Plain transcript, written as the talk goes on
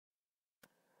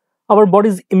Our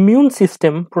body's immune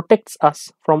system protects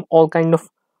us from all kind of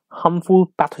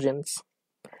harmful pathogens.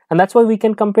 And that's why we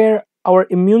can compare our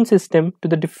immune system to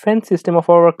the defense system of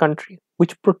our country,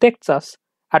 which protects us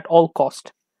at all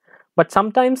cost. But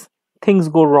sometimes things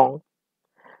go wrong.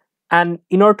 And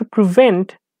in order to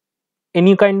prevent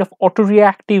any kind of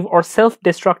autoreactive or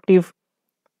self-destructive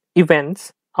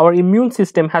events, our immune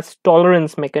system has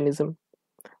tolerance mechanism,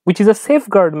 which is a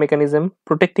safeguard mechanism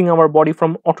protecting our body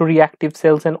from autoreactive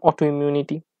cells and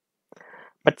autoimmunity.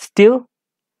 But still,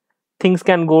 things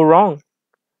can go wrong.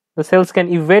 The cells can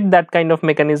evade that kind of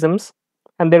mechanisms,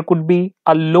 and there could be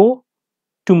a low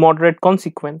to moderate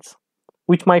consequence,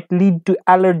 which might lead to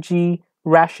allergy,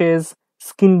 rashes,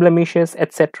 skin blemishes,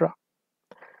 etc.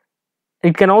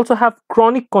 It can also have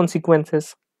chronic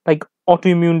consequences like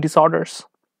autoimmune disorders.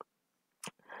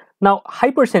 Now,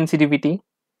 hypersensitivity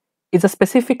is a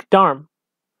specific term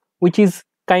which is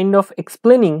kind of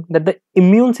explaining that the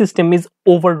immune system is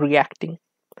overreacting.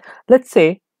 Let's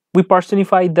say we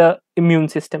personify the immune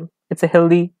system. It's a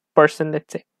healthy person,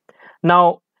 let's say.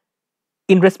 Now,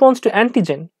 in response to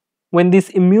antigen, when this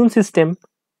immune system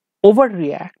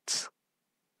overreacts,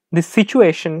 this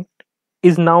situation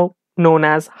is now known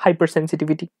as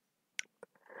hypersensitivity.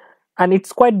 And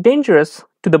it's quite dangerous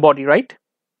to the body, right?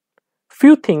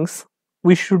 Few things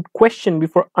we should question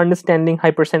before understanding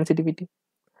hypersensitivity.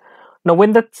 Now,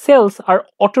 when the cells are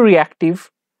autoreactive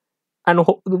and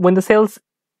when the cells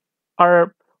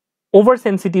are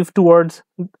oversensitive towards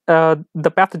the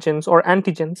pathogens or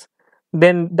antigens,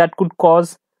 then that could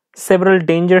cause several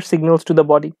danger signals to the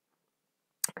body.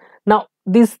 Now,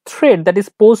 this threat that is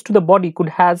posed to the body could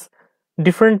have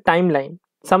different timeline.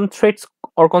 Some threats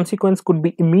or consequence could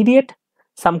be immediate,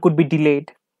 some could be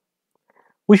delayed.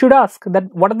 We should ask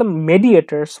that what are the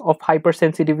mediators of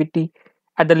hypersensitivity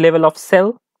at the level of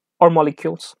cell or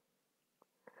molecules.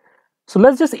 So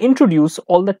let's just introduce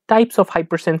all the types of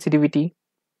hypersensitivity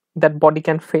that body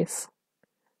can face.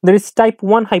 There is type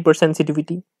 1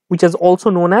 hypersensitivity, which is also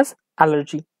known as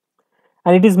allergy,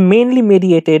 and it is mainly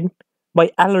mediated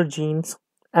by allergens,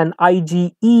 and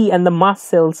IgE and the mast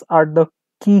cells are the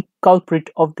key culprit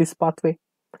of this pathway.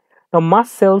 Now,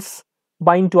 mast cells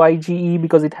bind to IgE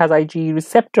because it has IgE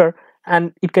receptor,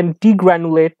 and it can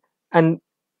degranulate and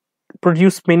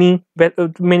produce many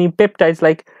peptides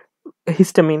like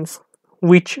histamines,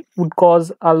 which would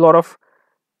cause a lot of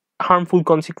harmful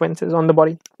consequences on the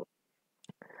body.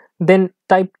 Then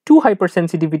type 2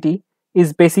 hypersensitivity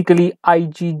is basically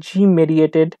IgG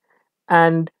mediated,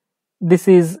 and this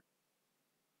is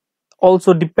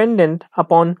also dependent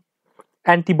upon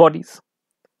antibodies.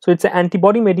 So it's an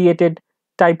antibody mediated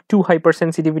type 2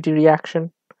 hypersensitivity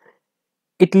reaction.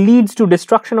 It leads to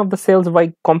destruction of the cells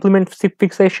by complement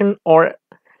fixation or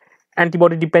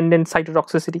antibody dependent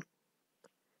cytotoxicity.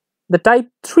 The type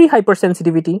 3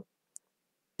 hypersensitivity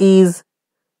is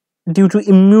due to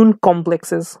immune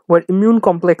complexes, where immune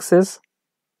complexes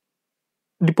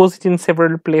deposit in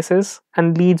several places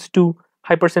and leads to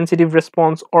hypersensitive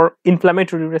response or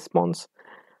inflammatory response.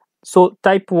 So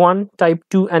type 1, type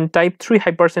 2 and type 3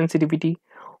 hypersensitivity,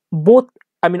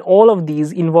 all of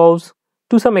these involves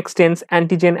to some extent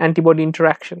antigen antibody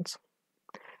interactions,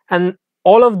 and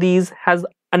all of these has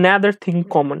another thing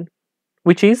common,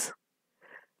 which is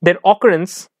their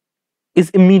occurrence is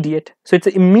immediate. So it's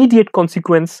an immediate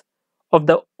consequence of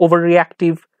the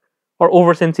overreactive or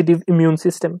oversensitive immune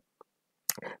system.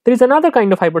 There is another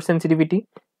kind of hypersensitivity,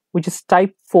 which is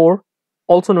type 4,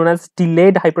 also known as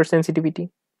delayed hypersensitivity.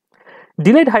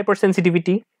 Delayed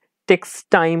hypersensitivity takes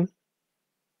time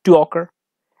to occur,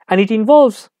 and it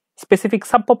involves specific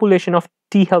subpopulation of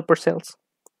T helper cells,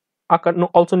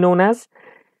 also known as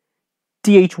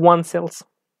Th1 cells.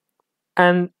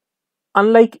 And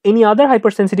unlike any other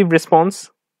hypersensitive response,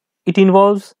 it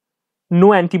involves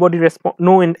no antibody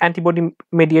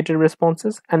mediated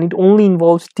responses, and it only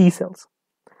involves T cells.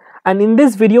 And in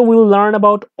this video, we will learn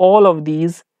about all of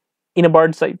these in a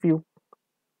bird's eye view.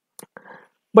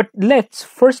 But let's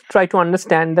first try to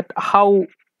understand that how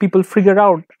people figure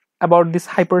out about this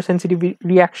hypersensitive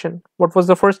reaction. What was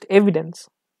the first evidence?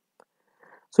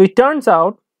 So it turns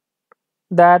out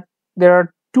that there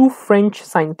are two French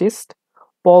scientists,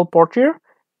 Paul Portier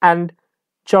and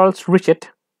Charles Richet,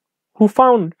 who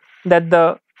found that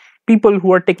the people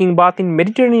who are taking bath in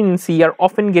Mediterranean Sea are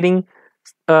often getting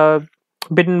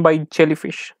bitten by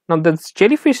jellyfish. Now, the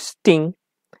jellyfish sting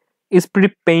is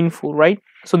pretty painful, right?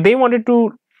 So they wanted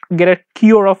to get a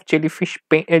cure of jellyfish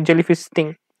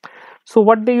sting. So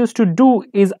what they used to do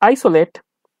is isolate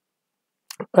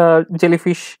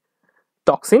jellyfish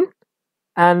toxin,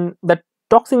 and that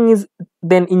toxin is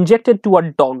then injected to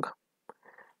a dog.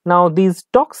 Now, these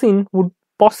toxin would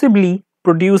possibly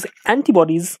produce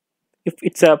antibodies. If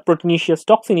it's a proteinaceous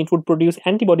toxin, it would produce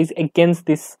antibodies against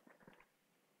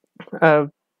uh,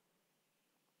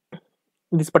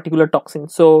 this particular toxin.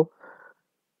 So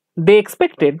they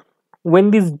expected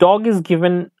when this dog is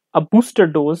given a booster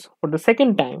dose for the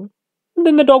second time,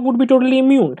 then the dog would be totally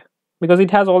immune because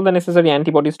it has all the necessary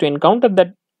antibodies to encounter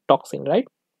that toxin, right?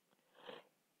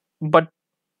 But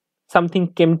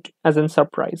something came as a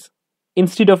surprise.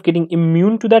 Instead of getting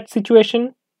immune to that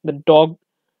situation, the dog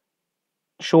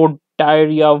showed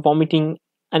diarrhea, vomiting,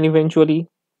 and eventually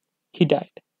he died.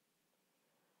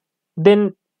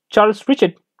 Then Charles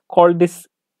Richet called this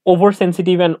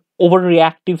oversensitive and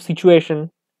overreactive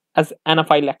situation as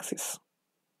anaphylaxis.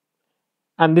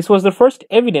 And this was the first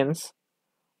evidence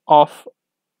of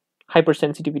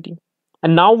hypersensitivity.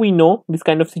 And now we know this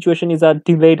kind of situation is a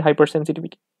delayed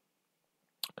hypersensitivity.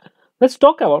 Let's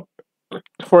talk about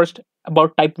first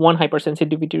about type 1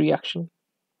 hypersensitivity reaction.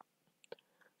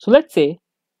 So let's say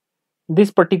this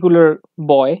particular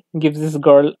boy gives this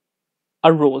girl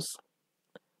a rose.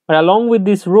 But along with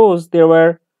this rose, there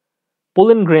were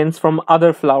pollen grains from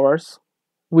other flowers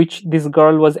which this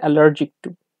girl was allergic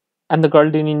to. And the girl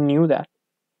didn't knew that.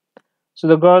 So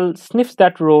the girl sniffs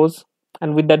that rose,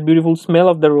 and with that beautiful smell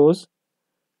of the rose,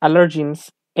 allergens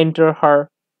enter her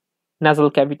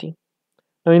nasal cavity.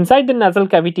 Now inside the nasal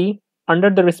cavity, under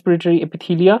the respiratory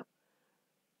epithelia,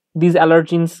 these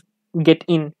allergens get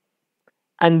in,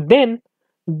 and then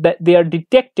they are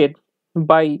detected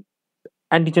by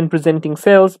antigen presenting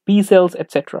cells, B cells,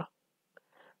 etc.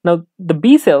 Now the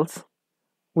B cells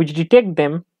which detect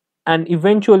them, and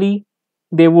eventually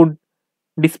they would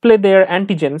display their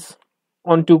antigens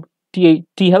onto T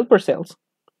helper cells,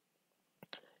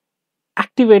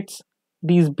 activates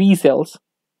these B cells,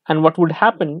 and what would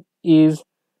happen is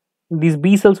these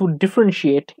B cells would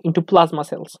differentiate into plasma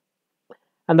cells,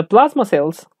 and the plasma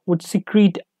cells would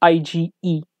secrete IgE,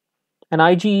 and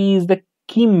IgE is the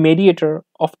key mediator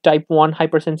of type 1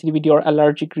 hypersensitivity or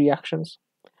allergic reactions.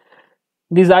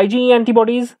 These IgE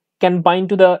antibodies can bind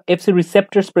to the Fc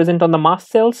receptors present on the mast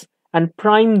cells and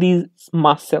prime these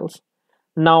mast cells.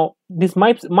 Now, these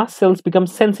mast cells become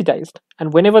sensitized,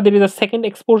 and whenever there is a second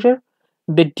exposure,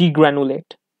 they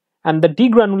degranulate. And the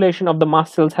degranulation of the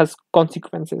mast cells has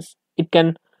consequences. It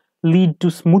can lead to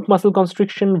smooth muscle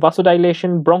constriction,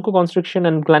 vasodilation, bronchoconstriction,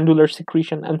 and glandular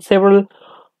secretion, and several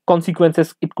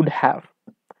consequences it could have.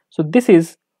 So this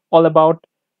is all about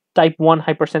type 1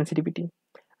 hypersensitivity.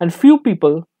 And few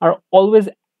people are always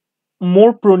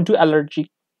more prone to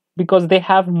allergy because they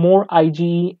have more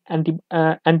IgE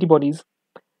antibodies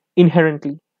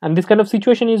inherently. And this kind of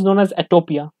situation is known as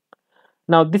atopia.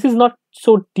 Now, this is not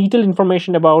so detailed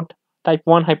information about type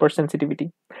 1 hypersensitivity.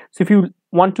 So if you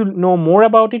want to know more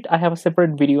about it, I have a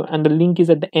separate video and the link is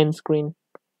at the end screen.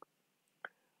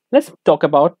 Let's talk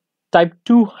about type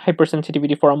 2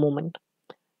 hypersensitivity for a moment.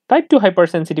 Type 2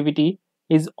 hypersensitivity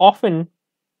is often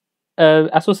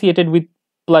associated with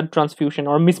blood transfusion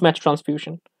or mismatch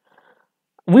transfusion.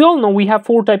 We all know we have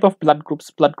 4 types of blood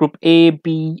groups: blood group A,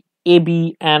 B,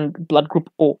 AB, and blood group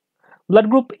O. Blood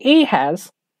group A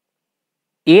has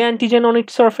A antigen on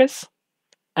its surface,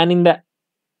 and in the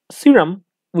serum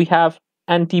we have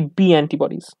anti-B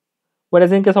antibodies.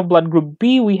 Whereas in case of blood group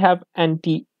B, we have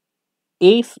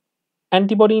anti-A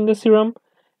antibody in the serum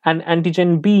and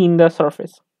antigen B in the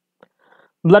surface.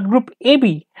 Blood group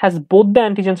AB has both the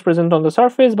antigens present on the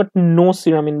surface but no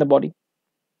serum in the body,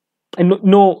 and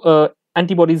no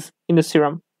antibodies in the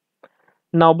serum.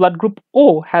 Now blood group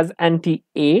O has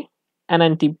anti-A and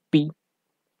anti-B,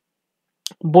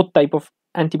 both type of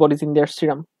antibodies in their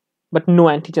serum, but no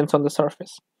antigens on the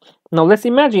surface. Now let's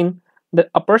imagine that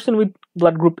a person with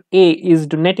blood group A is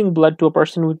donating blood to a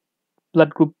person with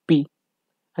blood group B,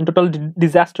 and total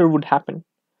disaster would happen.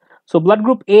 So blood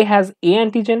group A has A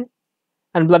antigen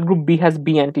and blood group B has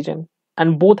B antigen,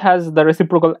 and both has the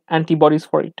reciprocal antibodies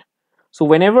for it. So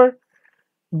whenever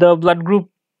the blood group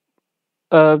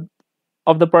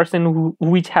of the person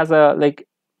which has a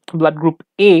blood group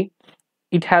A,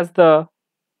 it has the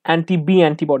anti-B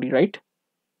antibody, right?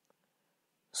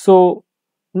 So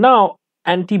now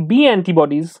anti-B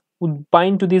antibodies would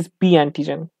bind to this B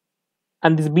antigen,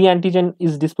 and this B antigen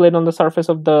is displayed on the surface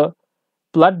of the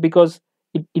blood because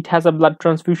it has a blood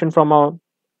transfusion from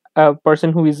a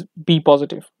person who is B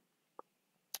positive.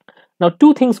 Now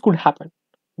 2 things could happen.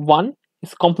 One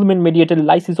is complement mediated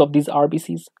lysis of these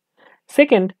RBCs.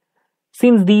 Second,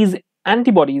 since these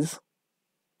antibodies,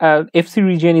 Fc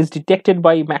region is detected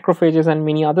by macrophages and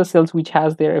many other cells which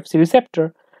has their Fc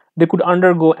receptor, they could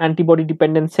undergo antibody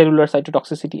dependent cellular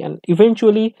cytotoxicity, and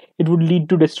eventually it would lead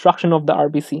to destruction of the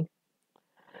RBC.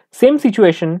 Same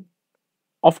situation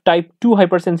of type 2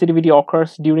 hypersensitivity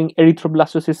occurs during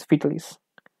erythroblastosis fetalis,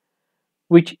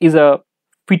 which is a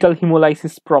fetal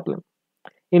hemolysis problem.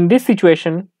 In this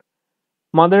situation,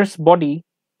 mother's body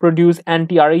produces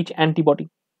anti-Rh antibody.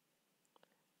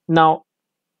 Now,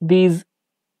 these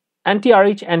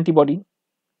anti-Rh antibody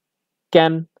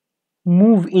can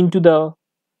move into the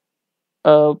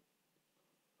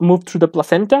move through the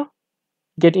placenta,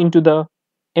 get into the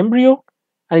embryo,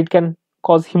 and it can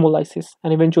cause hemolysis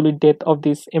and eventually death of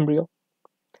this embryo.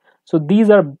 So these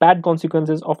are bad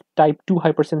consequences of type 2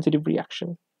 hypersensitive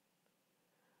reaction.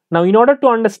 Now, in order to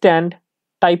understand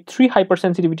type 3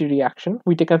 hypersensitivity reaction,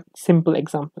 we take a simple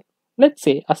example. Let's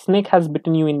say a snake has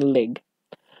bitten you in the leg.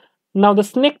 Now, the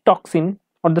snake toxin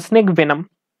or the snake venom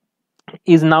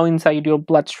is now inside your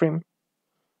bloodstream.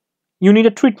 You need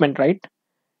a treatment, right?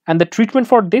 And the treatment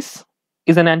for this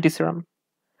is an antiserum.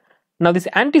 Now, this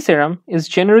antiserum is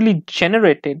generally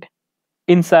generated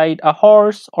inside a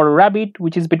horse or a rabbit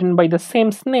which is bitten by the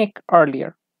same snake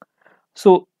earlier.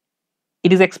 So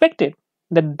it is expected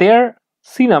that their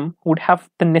serum would have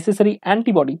the necessary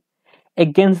antibody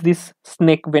against this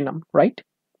snake venom, right?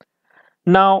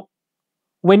 Now,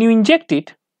 when you inject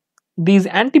it, this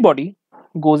antibody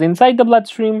goes inside the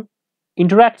bloodstream,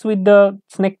 interacts with the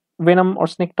snake venom or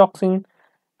snake toxin,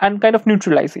 and kind of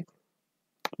neutralize it.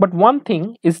 But one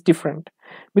thing is different,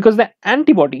 because the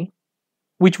antibody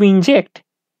which we inject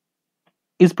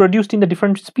is produced in the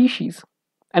different species,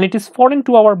 and it is foreign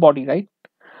to our body, right?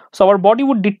 So our body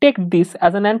would detect this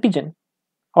as an antigen.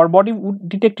 Our body would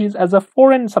detect it as a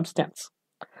foreign substance.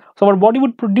 So our body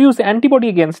would produce antibody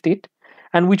against it,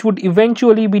 and which would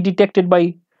eventually be detected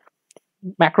by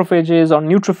macrophages or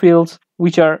neutrophils,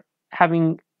 which are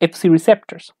having Fc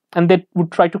receptors, and they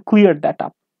would try to clear that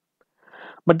up.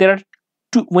 But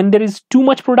when there is too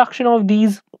much production of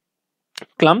these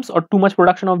clumps or too much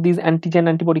production of these antigen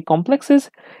antibody complexes,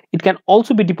 it can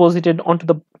also be deposited onto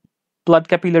the blood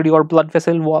capillary or blood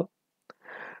vessel wall.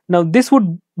 Now, this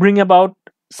would bring about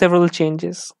several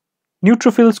changes.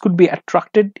 Neutrophils could be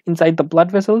attracted inside the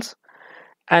blood vessels,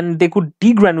 and they could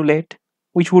degranulate,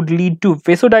 which would lead to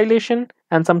vasodilation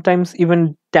and sometimes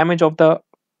even damage of the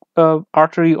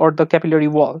artery or the capillary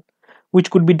wall, which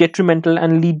could be detrimental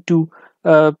and lead to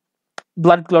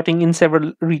blood clotting in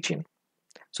several regions.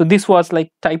 So this was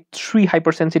like type 3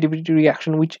 hypersensitivity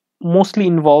reaction, which mostly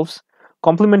involves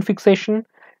complement fixation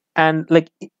and like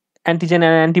antigen and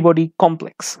antibody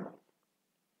complex.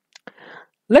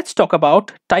 Let's talk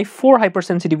about type 4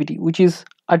 hypersensitivity, which is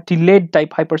a delayed type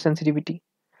hypersensitivity.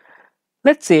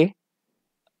 Let's say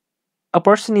a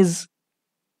person is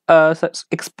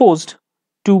exposed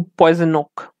to poison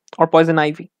oak or poison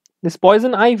ivy. This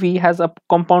poison ivy has a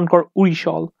compound called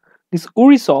urushiol. This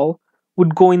urushiol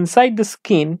would go inside the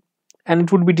skin, and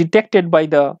it would be detected by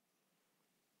the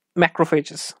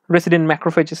macrophages, resident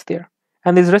macrophages there.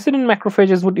 And these resident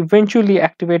macrophages would eventually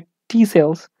activate T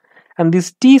cells, and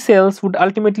these T cells would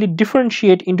ultimately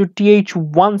differentiate into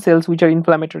Th1 cells, which are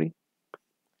inflammatory.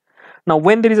 Now,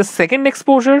 when there is a second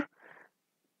exposure,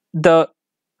 the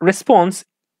response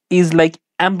is like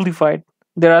amplified.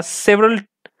 There are several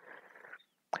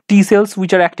T cells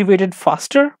which are activated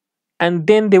faster, and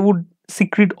then they would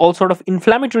secrete all sort of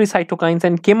inflammatory cytokines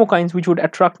and chemokines, which would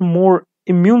attract more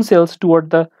immune cells toward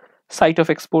the site of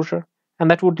exposure,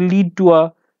 and that would lead to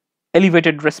a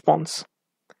elevated response,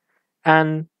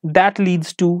 and that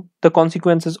leads to the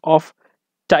consequences of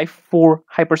type 4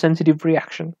 hypersensitive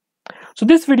reaction. So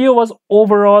this video was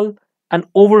overall an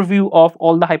overview of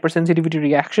all the hypersensitivity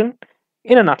reaction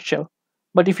in a nutshell.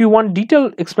 But if you want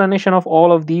detailed explanation of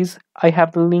all of these, I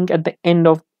have the link at the end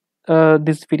of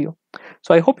this video.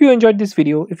 So I hope you enjoyed this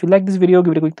video. If you like this video,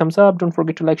 give it a quick thumbs up. Don't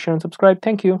forget to like, share, and subscribe.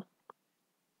 Thank you.